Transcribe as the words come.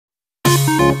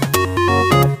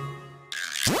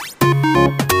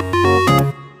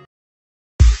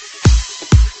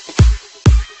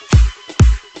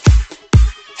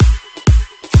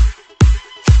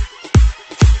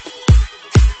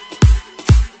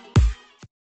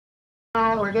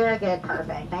We're good,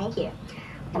 perfect, thank you.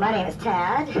 Well, my name is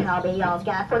Tad, and I'll be y'all's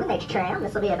guide for the Nature Tram.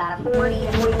 This will be about a 40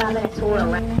 to 45 minute tour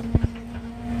around.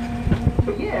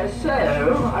 Yes, so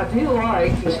I do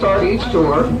like to start each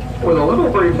tour with a little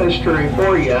brief history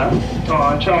for you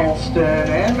on Charleston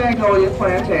and Magnolia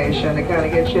Plantation to kind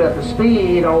of get you up to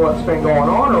speed on what's been going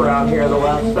on around here the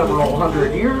last several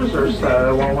hundred years or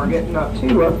so while we're getting up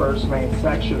to our first main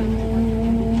section.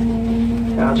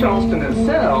 Now, Charleston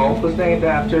itself was named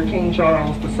after King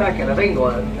Charles II of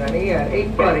England, and he had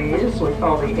 8 buddies we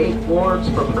call the 8 Lords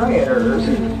Proprietors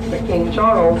that King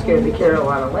Charles gave the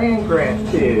Carolina land grant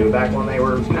to back when they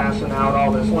were passing out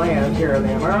all this land here in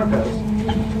the Americas.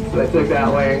 So they took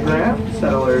that land grant,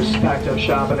 settlers packed up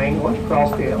shop in England,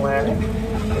 crossed the Atlantic,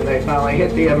 and they finally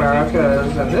hit the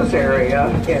Americas in this area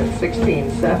in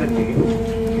 1670.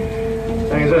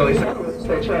 These early settlers,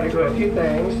 they tried to grow a few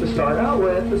things to start out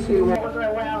with to see what would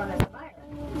grow well in this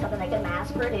environment, something they could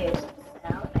mass produce,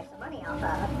 sell, and make some money off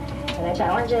of. And they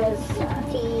tried oranges,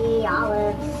 tea,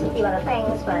 olives, a few other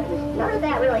things, but none of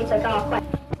that really took off quite.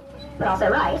 But also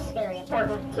rice, very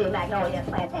important to Magnolia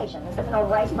Plantation. This is an old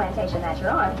rice plantation that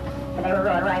you're on, and they were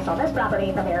growing rice on this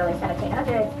property from the early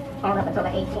 1700s on up until the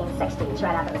 1860s,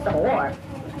 right after the Civil War.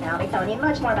 And I'll be telling you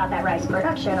much more about that rice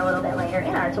production a little bit later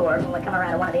in our tour when we come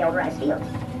around to one of the old rice fields.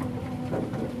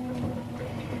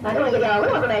 Now, I want to give you a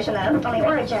little information, though, on the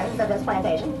origins of this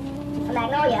plantation.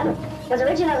 Magnolia was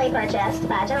originally purchased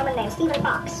by a gentleman named Stephen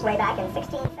Fox way back in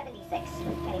 1676,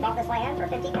 and he bought this land for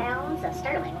 50 pounds of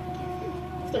sterling.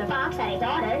 Stephen Fox had a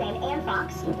daughter named Anne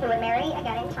Fox, who would marry a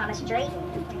guy named Thomas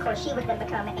Drayton. Of course, she would then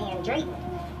become Anne Drayton.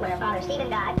 When her father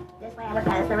Stephen died, this land was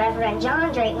because the Reverend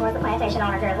John Drayton was the plantation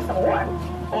owner during the Civil War,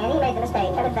 and he made the mistake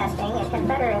of investing in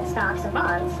Confederate stocks and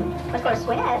bonds. Of course,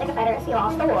 when the Confederacy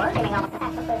lost the war, giving all the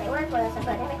tax and they worked with us and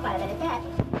put him in quite a bit of debt.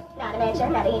 Not to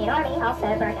mention that the Union Army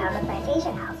also burned down the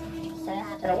plantation house. So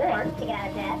after the war, to get out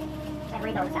of debt and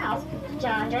rebuild his house,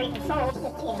 John Drayton sold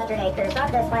 1,500 acres of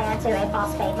this land to a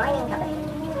phosphate mining company.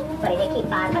 But he did keep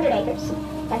 500 acres,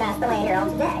 and that's the land you're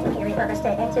on today. He repurposed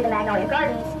it into the Magnolia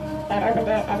Gardens and opened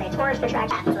it as a tourist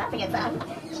attraction. So that's a good sign.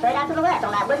 Straight out to the left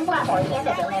on that wooden platform. You can't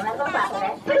miss it. Land runs on the platform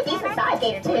there. Pretty decent size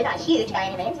gator too. Not huge by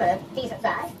any means, but a decent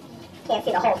size. Can't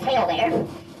see the whole tail there,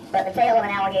 but the tail of an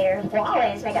alligator will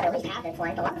always make up at least half its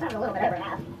length. A lot of times a little bit over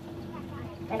half.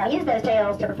 And they'll use those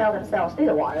tails to propel themselves through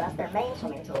the water. That's their main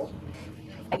swimming tool.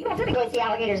 You don't typically see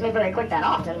alligators move very quick that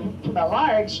often, but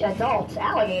large adult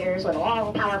alligators with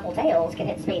long, powerful tails can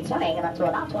hit speed swimming up to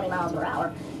about 20 miles per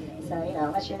hour. So, you know,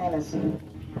 unless your name is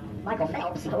Michael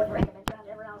Phelps, I wouldn't recommend trying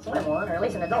to ever outswim one, or at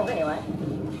least an adult anyway.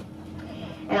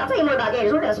 And I'll tell you more about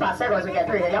gators. We're going to spot several as we get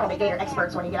through. Y'all will be gator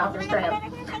experts when you get off this tram.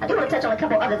 I do want to touch on a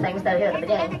couple other things, though, here at the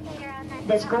beginning.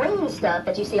 This green stuff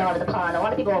that you see all over the pond, a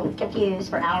lot of people confuse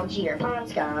for algae or pond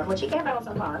scum, which you can find on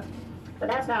some ponds, but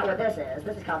that's not what this is.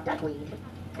 This is called duckweed.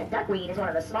 And duckweed is one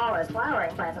of the smallest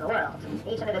flowering plants in the world.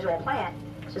 Each individual plant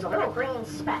is just a little green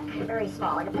speck, very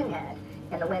small, like a pinhead.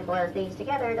 And the wind blows these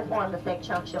together to form the thick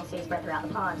chunks you'll see spread throughout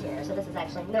the pond here. So this is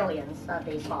actually millions of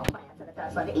these small plants, and it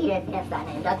does love to eat it, hence that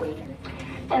name, duckweed.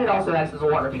 And it also acts as a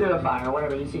water purifier.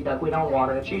 Whenever you see duckweed on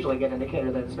water, it's usually a good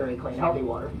indicator that it's very clean, healthy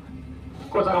water. Of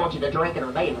course, I don't want you to drink it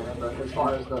or bathe in it, but as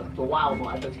far as the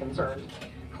wildlife is concerned,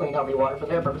 clean, healthy water for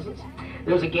their purposes.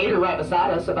 There's a gator right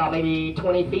beside us, about maybe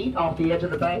 20 feet off the edge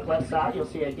of the bank, left side. You'll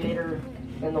see a gator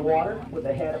in the water with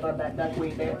the head above that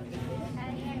duckweed there.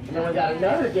 And then we've got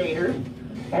another gator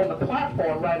on the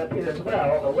platform right up here as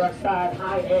well. On the left side,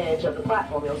 high edge of the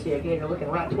platform, you'll see a gator looking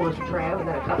right towards the tram, and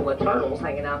then a couple of turtles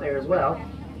hanging out there as well.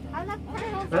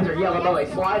 Those are yellow belly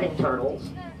sliding turtles.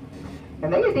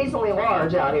 And they get decently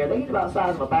large out here. They get about the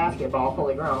size of a basketball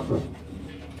fully grown.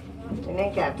 And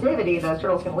in captivity, those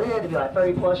turtles can live to be like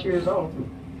 30 plus years old.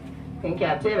 In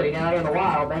captivity, down here in the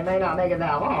wild, they may not make it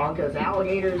that long because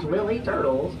alligators will eat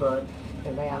turtles, but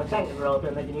if they have a tank to grow up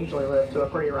in, they can usually live to a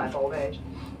pretty ripe old age.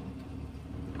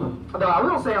 Although I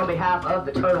will say on behalf of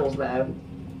the turtles, though,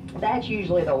 that's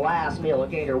usually the last meal a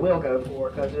gator will go for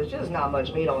because there's just not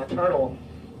much meat on a turtle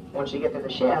once you get to the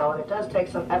shell, and it does take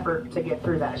some effort to get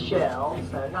through that shell,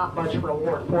 so not much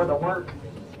reward for the work.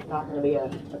 Not going to be a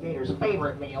gator's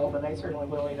favorite meal, but they certainly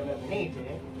will eat them if they need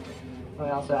to. We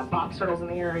also have box turtles in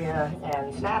the area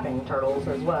and snapping turtles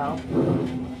as well.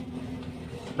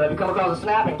 But if you come across a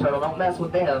snapping turtle, don't mess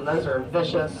with them. Those are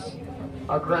vicious,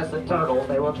 aggressive turtles.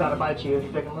 They will try to bite you if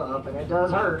you pick them up, and it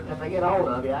does hurt if they get a hold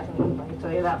of you. I can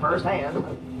tell you that firsthand.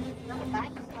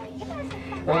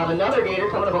 We'll have another gator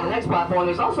coming up on the next platform.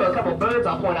 There's also a couple birds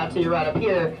I'll point out to you right up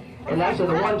here. And actually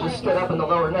the one just stood up in the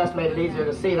lower nest, made it easier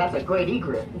to see. That's a great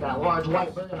egret, that large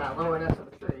white bird in that lower nest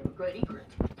of the tree. Great egret.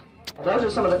 And those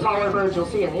are some of the taller birds you'll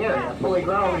see in the area. Fully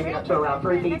grown, they get up to around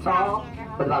 3 feet tall,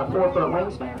 with about a 4-foot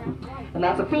wingspan. And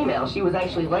that's a female. She was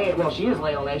actually laying, well, she is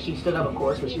laying on eggs. She stood up, of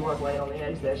course, but she was laying on the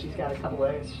eggs there. She's got a couple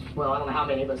eggs, well, I don't know how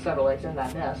many, but several eggs in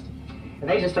that nest. And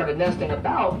they just started nesting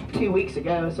about 2 weeks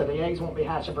ago, so the eggs won't be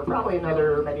hatching for probably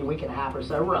another maybe week and a half or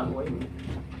so, roughly.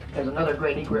 There's another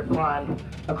great egret flying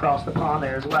across the pond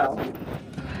there as well.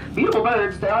 Beautiful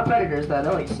birds. They are predators, though.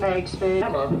 They'll eat snakes, fish.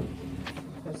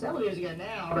 Several years ago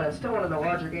now, but it's still one of the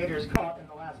larger gators caught in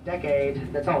the last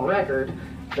decade that's on record.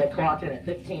 They clocked in at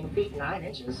 15 feet 9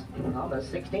 inches, almost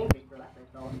 16 feet for that big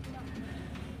fella.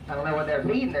 I don't know what they're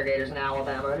feeding their gators in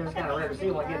Alabama. It is kind of rare to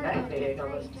see one get that big,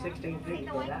 almost 16 feet,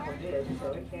 but that one did,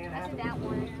 so it can happen.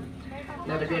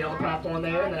 Another gator on the platform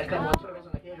there, and then a couple of turtles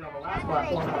and a gator on the last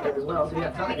platform out there as well. So we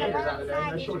have a ton of gators out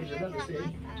today, no shortage of them to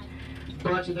see. A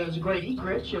bunch of those great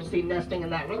egrets you'll see nesting in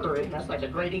that rookery. That's like a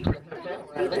great egret hotel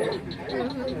right there.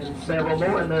 And several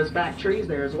more in those back trees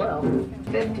there as well.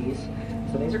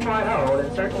 50s. So these are quite old,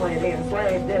 and certainly the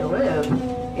enslaved did live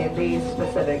in these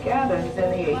specific cabins in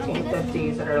the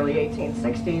 1850s and early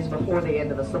 1860s before the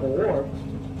end of the Civil War.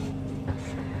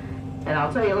 And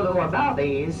I'll tell you a little bit more about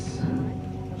these.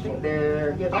 I think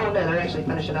they're, oh no, they're actually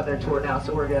finishing up their tour now,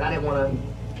 so we're good. I didn't want to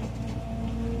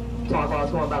talk while I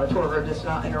was going by the tour group, just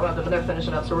not interrupt them, but they're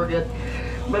finishing up, so we're good.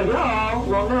 But y'all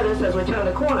will notice as we turn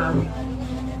the corner,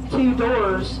 2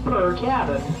 doors per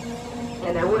cabin.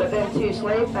 And there would have been 2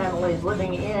 slave families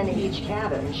living in each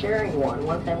cabin, sharing one.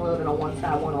 One family living on one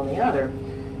side, one on the other.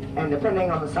 And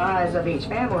depending on the size of each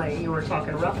family, you were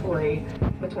talking roughly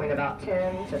between about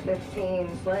 10 to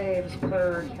 15 slaves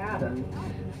per cabin.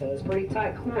 So it's pretty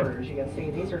tight quarters. You can see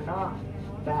these are not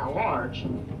that large.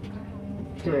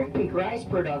 During peak rice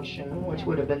production, which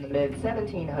would have been the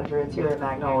mid-1700s here in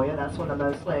Magnolia, that's when the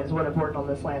most slaves would have worked on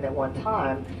this land at one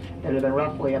time. There would have been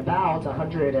roughly about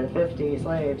 150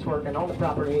 slaves working on the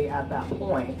property at that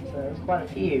point. So there's quite a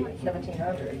few in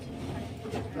 1700s.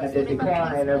 That did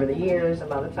decline over the years, and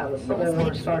by the time the Civil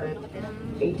War started,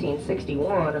 1861,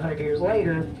 100 years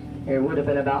later, there would have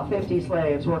been about 50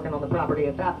 slaves working on the property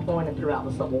at that point and throughout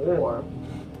the Civil War.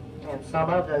 And some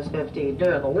of those 50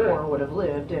 during the war would have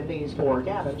lived in these 4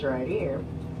 cabins right here.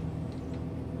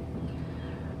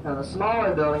 Now the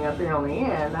smaller building up here on the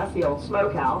end, that's the old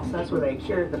smokehouse. That's where they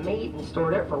cured the meat and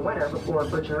stored it for winter before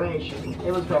refrigeration.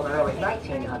 It was built in the early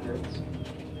 1900s.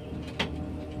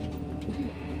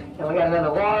 And we got another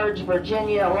large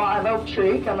Virginia live oak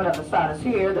tree coming up beside us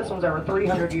here. This one's over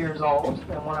 300 years old,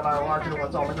 and one of our larger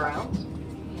ones on the grounds.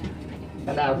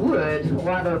 And that wood,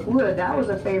 live oak wood, that was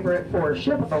a favorite for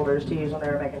shipbuilders to use when they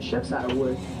were making ships out of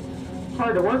wood.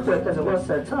 Hard to work with because it was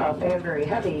so tough and very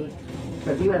heavy.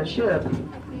 But if you had a ship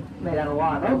made out of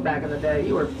live oak back in the day,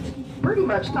 you were pretty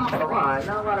much top of the line.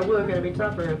 Not a lot of wood going to be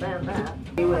tougher than that.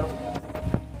 You will.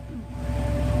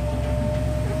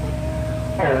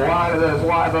 A lot of those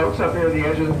live oaks up here at the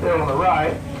edge of the field on the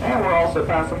right. And we're also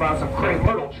passing by some crepe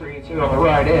myrtle trees here on the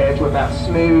right edge with that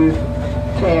smooth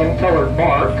tan colored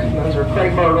bark. Those are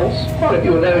crepe myrtles. Quite a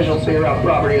few of those you'll see around the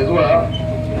property as well.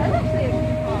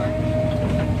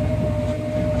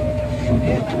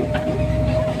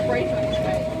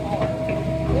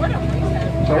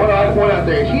 So what I point out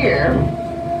there here,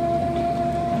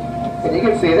 and you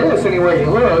can see this anywhere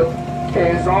you look,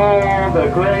 is all the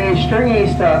gray stringy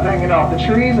stuff hanging off the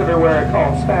trees everywhere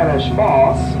called Spanish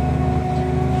moss,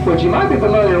 which you might be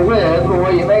familiar with, but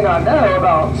what you may not know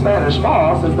about Spanish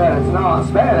moss is that it's not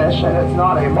Spanish and it's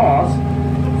not a moss.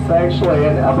 It's actually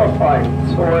an epiphyte,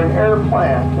 or an air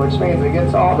plant, which means it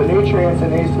gets all the nutrients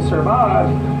it needs to survive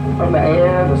from the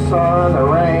air, the sun, the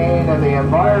rain, and the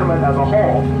environment as a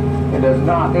whole. It does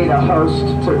not need a host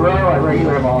to grow like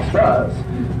regular moss does.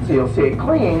 So you'll see it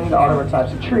clinging to all different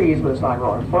types of trees, but it's not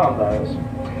growing from those.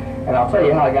 And I'll tell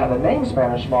you how I got the name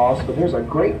Spanish moss, but there's a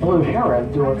great blue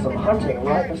heron doing some hunting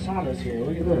right beside us here.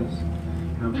 Look at this.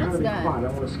 And I'm trying to be quiet. I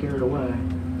don't want to scare it away.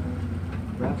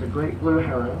 That's a great blue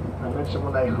heron. I mentioned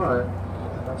when they hunt,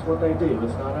 that's what they do.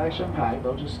 It's not action-packed.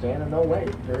 They'll just stand and they'll wait.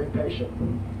 Very patient.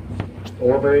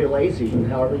 Or very lazy,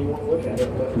 however you want to look at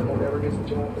it, but whatever gets the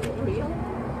job done.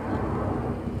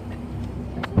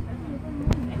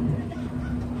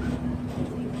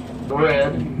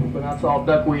 Red, but that's all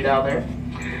duckweed out there.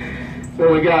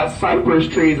 Then we got cypress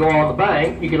trees along the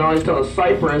bank. You can always tell a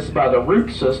cypress by the root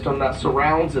system that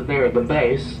surrounds it there at the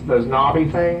base. Those knobby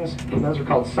things, those are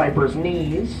called cypress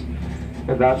knees.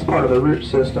 And that's part of the root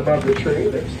system of the tree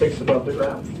that sticks above the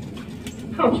ground.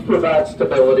 helps provide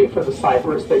stability for the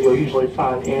cypress that you'll usually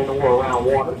find in or around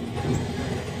water.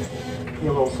 The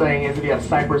little saying is, if you have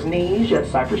cypress knees, you have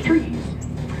cypress trees.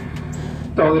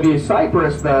 Don't use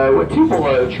cypress though with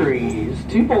tupelo trees.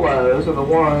 Tupelos are the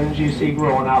ones you see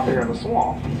growing out there in the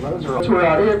swamp. Those are a tour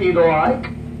out here if you'd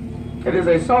like. It is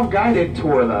a self-guided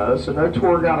tour though, so no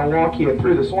tour guide will walk you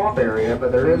through the swamp area,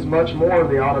 but there is much more of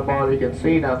the Audubon you can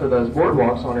see down to those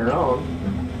boardwalks on your own.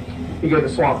 You get the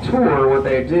swamp tour, what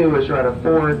they do is write a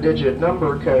 4-digit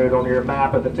number code on your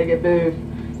map at the ticket booth,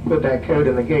 put that code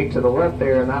in the gate to the left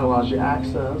there, and that allows you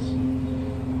access.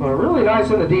 Well, really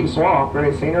nice in the deep swamp,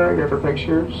 great scenery, good for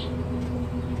pictures.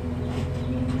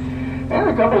 And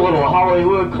a couple little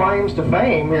Hollywood claims to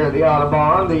fame here at the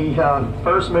Audubon. The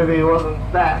first movie wasn't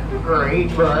that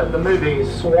great, but the movie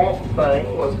Swamp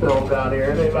Thing was filmed out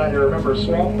here. Anybody remember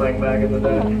Swamp Thing back in the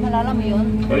day?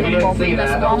 If you didn't see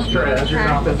that, don't stress. You're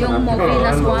not missing a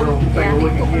ton, but we'll take a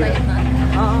look at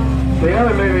it. The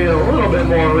other movie is a little bit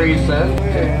more recent.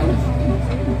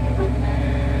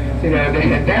 You know,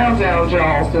 in downtown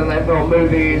Charleston, they film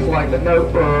movies like The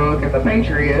Notebook and The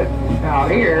Patriot.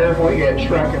 Out here, we get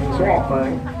Shrek and the Swamp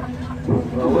Thing.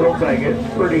 A little thing,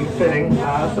 it's pretty fitting,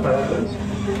 I suppose.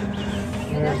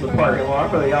 There's the parking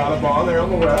lot for the Audubon there on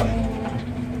the left.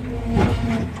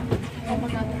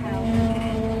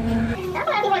 Now,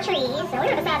 a few more trees. So we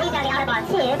were beside these down the Audubon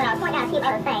too, but I'll point out a few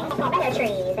other things. Palmetto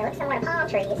trees. They look similar to palm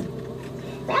trees.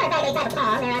 They are a very type of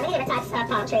palm. There are many different types of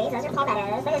palm trees. Those are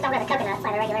palmettos. They just don't grow the coconuts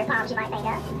like the regular palms you might think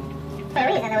of. For a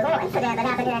reason, there was a little incident that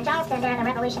happened here in Charleston during the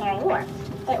Revolutionary War.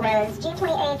 It was June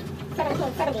 28,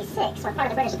 1776, when part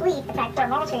of the British fleet attacked Fort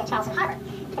Moultrie in Charleston Harbor.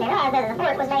 And they realized that the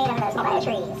fort was made out of those palmetto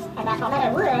trees. And that palmetto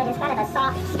wood is kind of a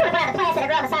soft, sort of the plants that are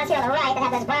growing besides here on the right that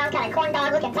have those brown kind of corn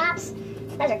dog looking tops.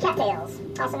 Those are cattails,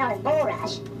 also known as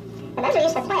bulrush. And those are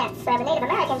used for plants. The Native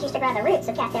Americans used to grind the roots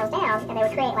of cattails down, and they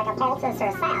would create like a poultice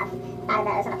or a salve out of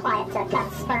those and apply it to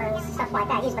cuts, burns, stuff like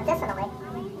that, used medicinally.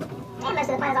 And most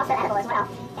of the plant is also edible as well.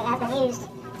 It has been used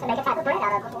to make a type of bread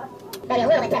out of before. Maybe a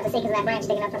little bit tough to see because of that branch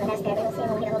sticking up from the nest there, but you'll see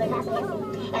when we get a little bit past it.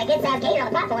 And a good-sized gator on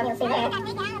the platform, you'll see there.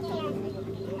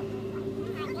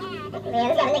 Yeah,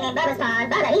 this guy was nicknamed Bubba's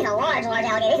Pond. Bubba, he's a large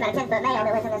alligator. He's about a 10-foot male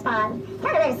that lives in this pond.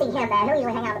 Kind of rare to see him though. He'll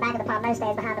usually hang out in the back of the pond most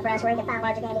days behind the brush where he can find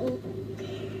larger game to eat.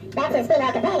 That's his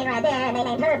female companion right there, and they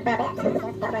named her Bubette. That's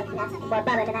Bubba, that's what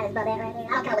Bubba, and that is Bubette right there.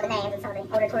 I'll come up with the names, and some of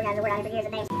the older tour guides are working on it for years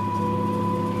and names.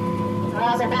 We're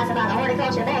also passing by the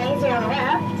horticulture bays here on the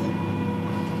left,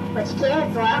 which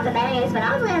kids love the bays, but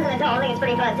honestly as an adult I think it's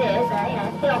pretty fun too, so you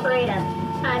know, feel free to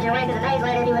find your way to the bays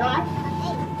later if you would like.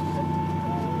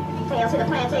 So you'll see the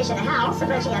Plantation house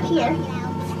approaching up here.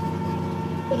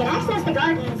 You can access the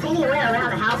gardens anywhere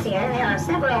around the house here. There are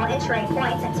several entering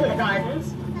points into the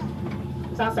gardens.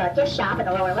 There's also a gift shop at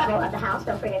the lower level of the house.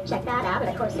 Feel free to check that out. And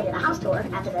of course, see the house tour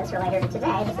after this or later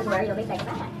today. This is where you'll be taking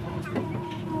that.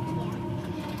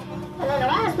 And then the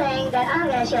last thing that I'm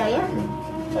going to show you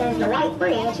is the white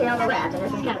bridge here on the left. And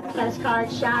this is kind of a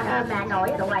postcard shot of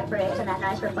Magnolia, the white bridge, and that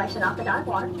nice reflection off the dark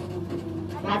water.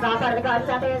 And that's all part of the gardens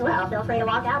out there as well. Feel free to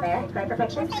walk out there. It's great for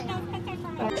pictures.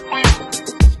 And